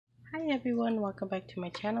Hi everyone, welcome back to my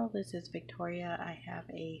channel. This is Victoria. I have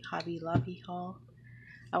a Hobby Lobby haul.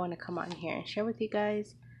 I want to come on here and share with you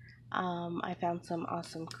guys. I found some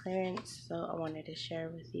awesome clearance, so I wanted to share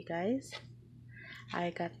with you guys.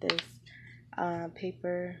 I got this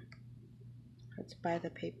paper. It's by the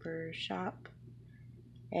paper shop,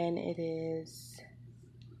 and it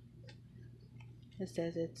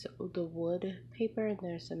says it's the wood paper, and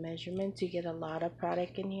there's some measurements. You get a lot of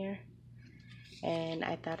product in here, and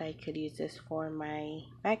I thought I could use this for my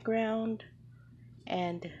background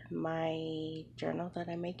and my journal that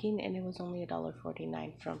I'm making, and it was only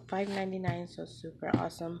 $1.49 from $5.99, so super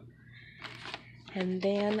awesome. And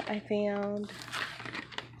then I found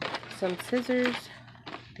some scissors,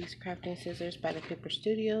 these crafting scissors by the Paper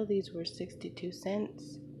Studio. These were 62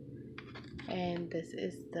 cents, and this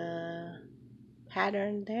is the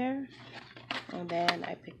pattern there. And then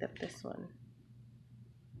I picked up this one.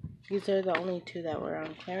 These are the only two that were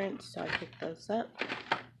on clearance, so I picked those up.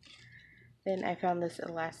 Then I found this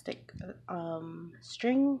elastic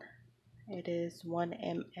string. It is 1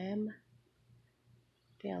 mm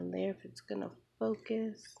down there, if it's gonna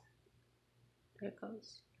focus. There it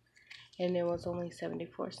goes. And it was only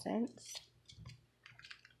 74 cents.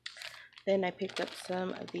 Then I picked up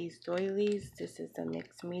some of these doilies. This is the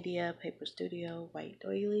Mixed Media Paper Studio white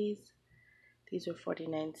doilies. These are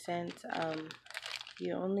 49 cents.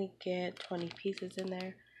 You only get 20 pieces in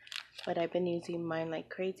there, but I've been using mine like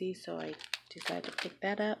crazy, so I decided to pick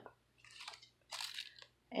that up.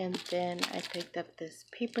 And then I picked up this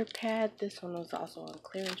paper pad. This one was also on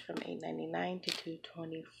clearance from $8.99 to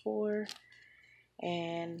 $2.24,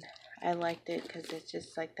 and I liked it because it's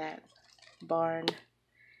just like that barn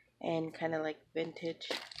and kind of like vintage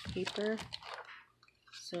paper.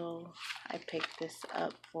 So I picked this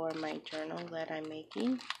up for my journal that I'm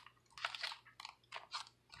making.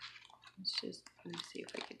 Let me see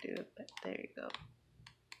if I can do it, but there you go.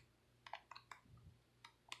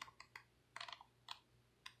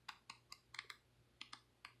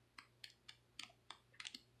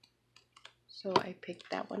 So I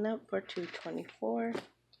picked that one up for $2.24.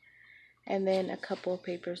 And then a couple of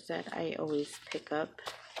papers that I always pick up.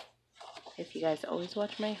 If you guys always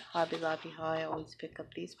watch my Hobby Lobby haul, I always pick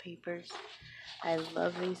up these papers. I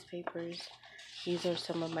love these papers. These are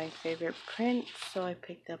some of my favorite prints, so I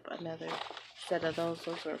picked up another set of those.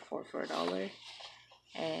 Those were for $1,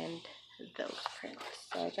 and those prints.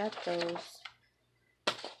 So I got those.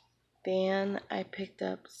 Then I picked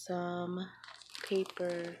up some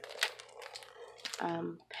paper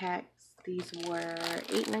packs. These were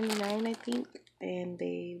 $8.99, I think, and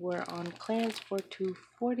they were on clearance for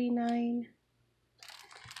 $2.49.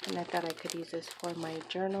 And I thought I could use this for my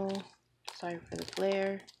journal. Sorry for the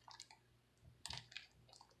glare.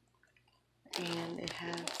 And it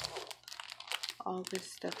has all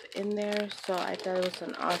this stuff in there, so I thought it was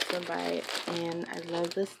an awesome buy. And I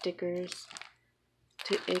love the stickers.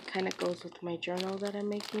 It kind of goes with my journal that I'm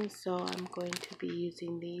making, so I'm going to be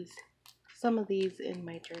using some of these in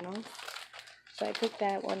my journal. So I picked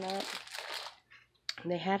that one up.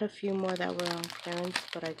 They had a few more that were on clearance,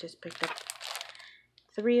 but I just picked up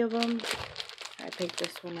 3 of them. I picked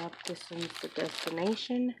this one up. This one's the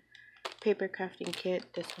Destination Paper Crafting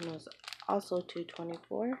Kit. This one was also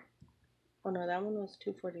 $2.24. Oh no, that one was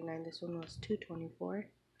 $2.49. This one was $2.24.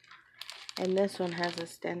 And this one has a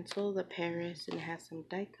stencil, the Paris, and it has some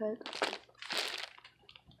die cut.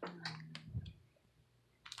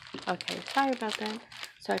 Okay, sorry about that.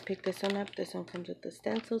 So I picked this one up. This one comes with the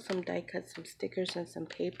stencil, some die cut, some stickers, and some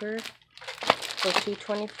paper. For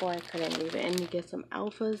 $2.24, I couldn't leave it. And you get some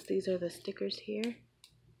alphas. These are the stickers here.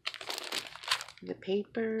 The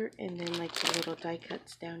paper, and then like the little die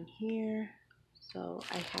cuts down here. So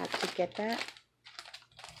I had to get that.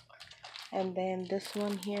 And then this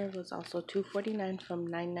one here was also $2.49 from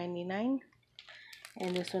 $9.99.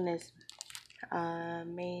 And this one is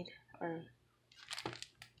made, or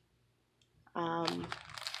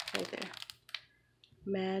right there,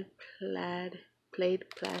 Mad Plaid,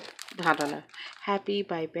 I don't know, Happy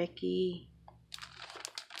by Becky.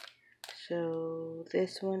 So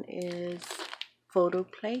this one is photo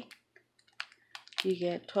play. You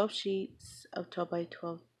get 12 sheets of 12 by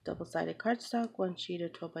 12 double-sided cardstock, 1 sheet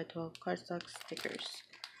of 12 by 12 cardstock stickers.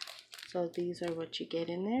 So these are what you get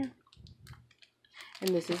in there. And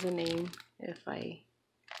this is a name, if I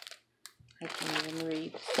can't even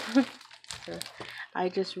read. So I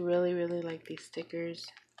just really like these stickers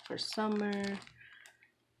for summer,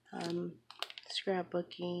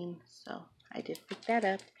 scrapbooking. So I did pick that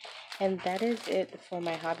up. And that is it for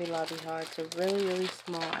my Hobby Lobby haul. It's a really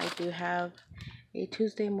small. I do have a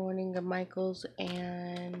Tuesday morning of Michaels,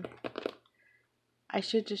 and I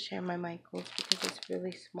should just share my Michaels because it's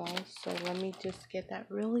really small. So let me just get that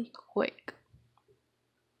really quick.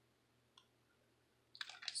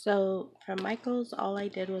 So from Michaels, all I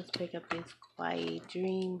did was pick up this Quiet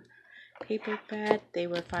Dream paper pad. They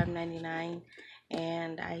were $5.99,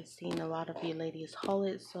 and I seen a lot of you ladies haul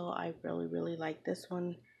it, so I really like this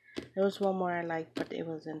one. There was one more I liked, but it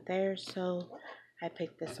wasn't there, so I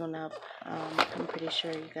picked this one up. I'm pretty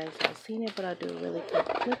sure you guys have seen it, but I'll do a really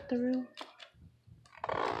quick flip through.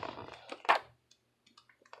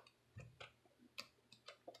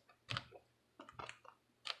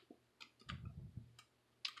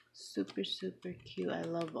 Super cute. I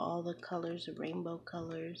love all the colors, the rainbow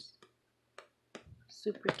colors.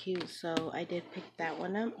 Super cute. So I did pick that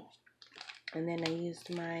one up, and then I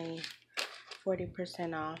used my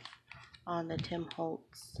 40% off on the Tim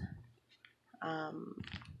Holtz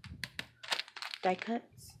die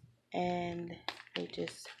cuts, and they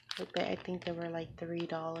just, I think they were like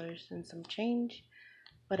 $3 and some change,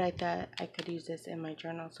 but I thought I could use this in my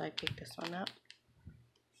journal, so I picked this one up.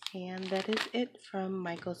 And that is it from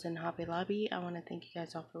Michaels and Hobby Lobby. I want to thank you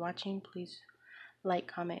guys all for watching. Please like,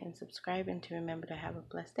 comment, and subscribe, and to remember to have a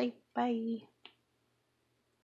blessed day. Bye.